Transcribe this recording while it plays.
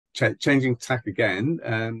changing tack again,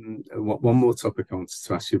 one more topic I wanted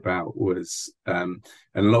to ask you about was, and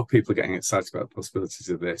a lot of people are getting excited about the possibilities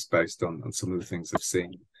of this based on some of the things I've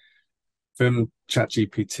seen from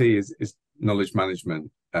ChatGPT is knowledge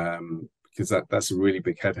management, because that's a really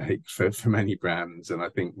big headache for many brands. And I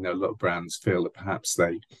think a lot of brands feel that perhaps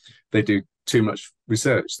they do too much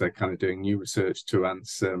research. They're kind of doing new research to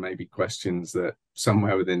answer maybe questions that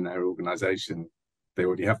somewhere within their organization they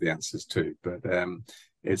already have the answers to. But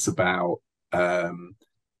it's about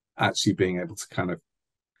actually being able to kind of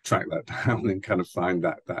track that down and kind of find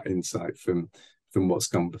that insight from what's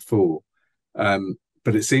gone before.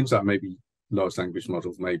 But it seems like maybe large language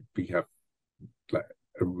models maybe have like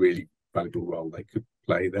a really valuable role they could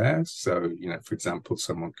play there. So, for example,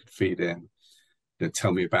 someone could feed in,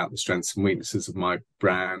 tell me about the strengths and weaknesses of my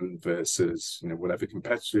brand versus, whatever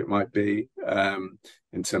competitor it might be,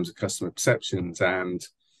 in terms of customer perceptions. And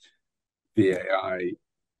the AI,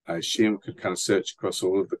 I assume, could kind of search across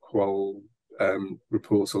all of the qual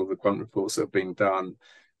reports, all of the quant reports that have been done,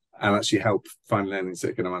 and actually help find learnings that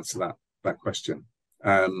are going to answer that question.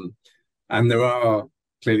 And there are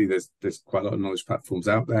clearly there's quite a lot of knowledge platforms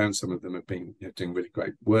out there, and some of them have been doing really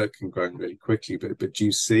great work and growing really quickly. But do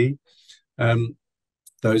you see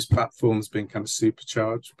those platforms being kind of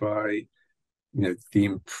supercharged by the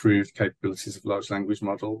improved capabilities of large language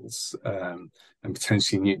models, and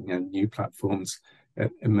potentially new platforms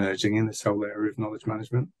emerging in this whole area of knowledge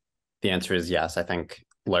management? The answer is yes. I think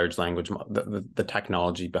large language the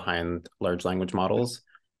technology behind large language models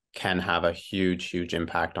can have a huge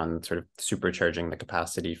impact on sort of supercharging the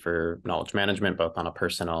capacity for knowledge management, both on a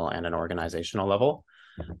personal and an organizational level.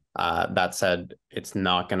 That said, it's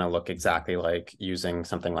not going to look exactly like using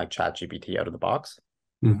something like ChatGPT out of the box.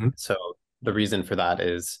 Mm-hmm. So the reason for that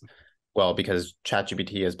is, well, because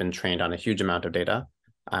ChatGPT has been trained on a huge amount of data,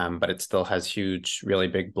 but it still has really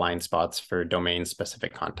big blind spots for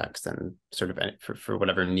domain-specific context, and sort of for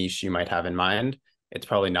whatever niche you might have in mind, it's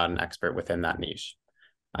probably not an expert within that niche.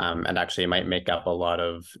 And actually, it might make up a lot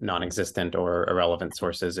of non-existent or irrelevant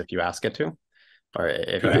sources if you ask it to, or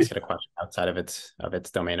if you ask it a question outside of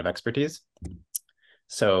its domain of expertise.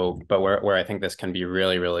 So, but where I think this can be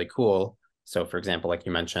really cool. So, for example, like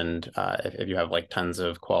you mentioned, if you have like tons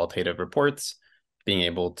of qualitative reports, being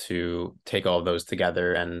able to take all of those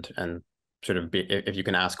together and sort of if you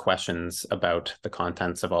can ask questions about the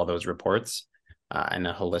contents of all those reports in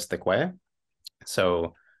a holistic way.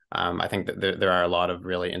 So I think that there are a lot of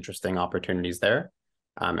really interesting opportunities there.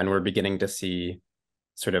 And we're beginning to see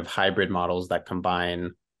sort of hybrid models that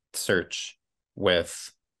combine search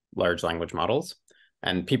with large language models.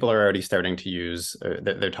 And people are already starting to use,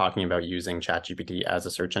 they're talking about using ChatGPT as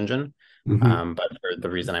a search engine. Mm-hmm. But for the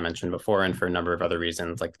reason I mentioned before, and for a number of other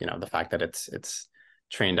reasons, like, the fact that it's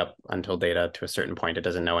trained up until data to a certain point, it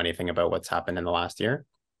doesn't know anything about what's happened in the last year.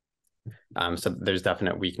 So there's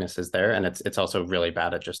definite weaknesses there. And it's also really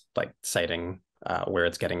bad at just like citing where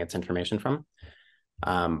it's getting its information from.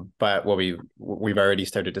 But what we've already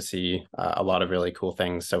started to see a lot of really cool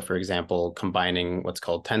things. So for example, combining what's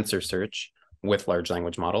called tensor search with large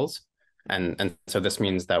language models. And so this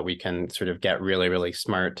means that we can sort of get really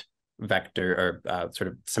smart vector or sort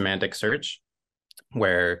of semantic search,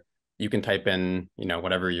 where you can type in,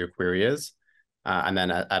 whatever your query is. And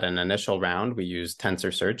then at an initial round, we use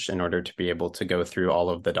tensor search in order to be able to go through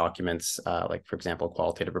all of the documents, like, for example,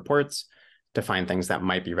 qualitative reports, to find things that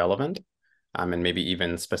might be relevant, and maybe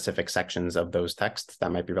even specific sections of those texts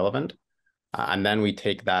that might be relevant. And then we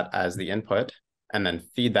take that as the input and then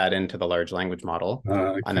feed that into the large language model.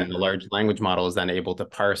 Okay. And then the large language model is then able to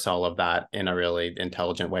parse all of that in a really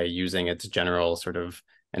intelligent way using its general sort of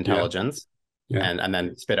intelligence. Yeah. And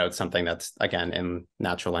then spit out something that's, again, in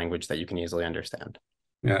natural language that you can easily understand.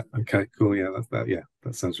 Yeah. Okay. Cool. Yeah.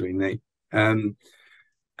 That sounds really neat.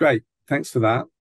 Great. Thanks for that.